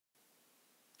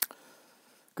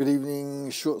Good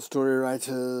evening, short story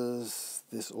writers.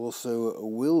 This also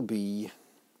will be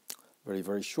very,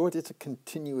 very short. It's a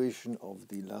continuation of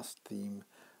the last theme,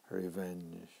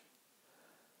 revenge.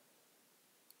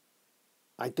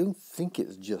 I don't think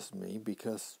it's just me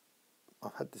because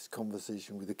I've had this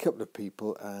conversation with a couple of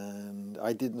people and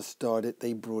I didn't start it,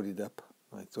 they brought it up.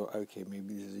 I thought, okay,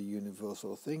 maybe this is a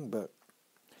universal thing, but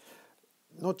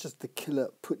not just the killer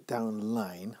put down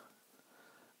line.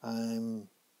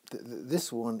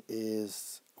 This one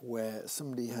is where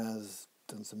somebody has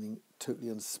done something totally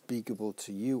unspeakable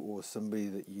to you or somebody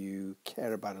that you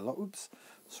care about a lot. Oops,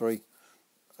 sorry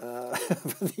for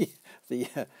the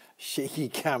shaky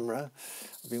camera.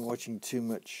 I've been watching too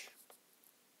much,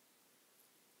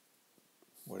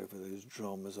 whatever those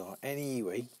dramas are.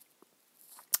 Anyway,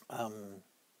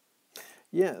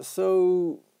 yeah,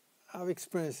 so I've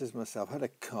experienced this myself. I had a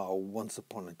car once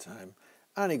upon a time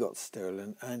and it got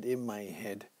stolen, and in my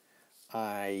head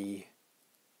I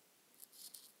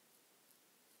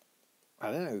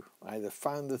don't know, I either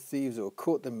found the thieves or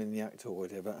caught them in the act or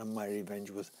whatever, and my revenge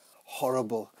was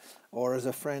horrible. Or as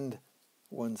a friend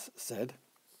once said,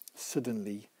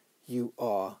 suddenly you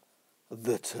are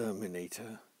the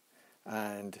Terminator.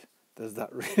 And there's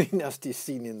that really nasty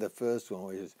scene in the first one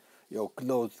where he says, "Your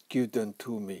clothes, give them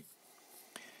to me."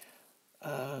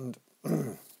 And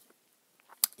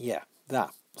yeah,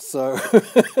 that. So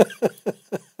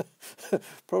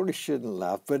probably shouldn't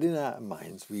laugh, but in our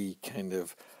minds we kind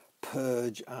of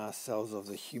purge ourselves of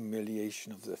the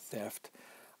humiliation of the theft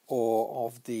or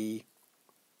of the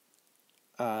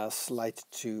slight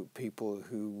to people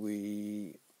who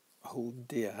we hold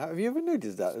dear. Have you ever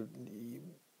noticed that?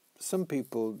 Some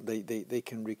people, they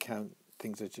can recount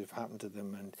things that have happened to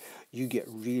them and you get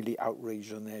really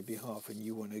outraged on their behalf and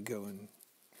you want to go and,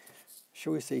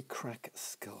 shall we say, crack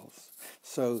skulls.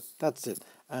 So that's it.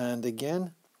 And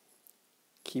again,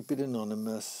 keep it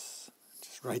anonymous.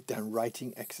 Just write down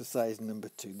writing exercise number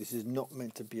 2. This is not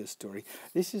meant to be a story.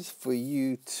 This is for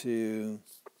you to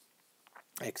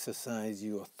exercise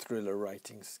your thriller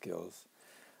writing skills.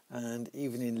 And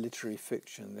even in literary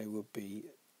fiction, there will be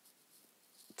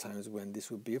times when this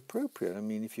would be appropriate. I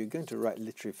mean, if you're going to write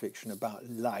literary fiction about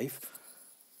life,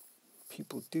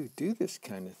 people do this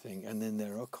kind of thing, and then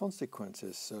there are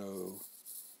consequences. So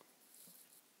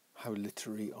how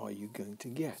literary are you going to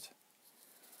get?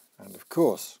 And of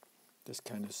course, this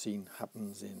kind of scene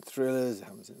happens in thrillers, it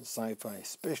happens in sci-fi,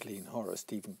 especially in horror.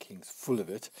 Stephen King's full of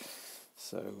it.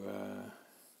 So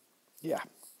yeah,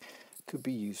 could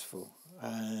be useful.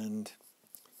 And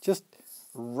just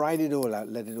write it all out,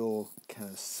 let it all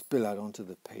kind of spill out onto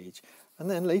the page. And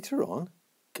then later on,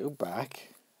 go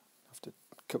back, after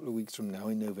a couple of weeks from now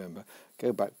in November,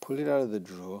 go back, pull it out of the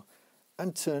drawer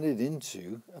and turn it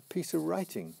into a piece of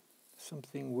writing.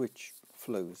 Something which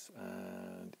flows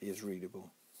and is readable.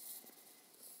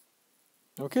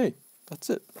 Okay,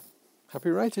 that's it. Happy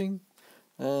writing.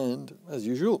 And as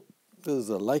usual, there's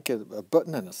a like a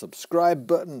button and a subscribe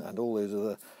button and all those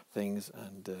other things.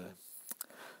 And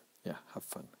yeah, have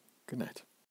fun. Good night.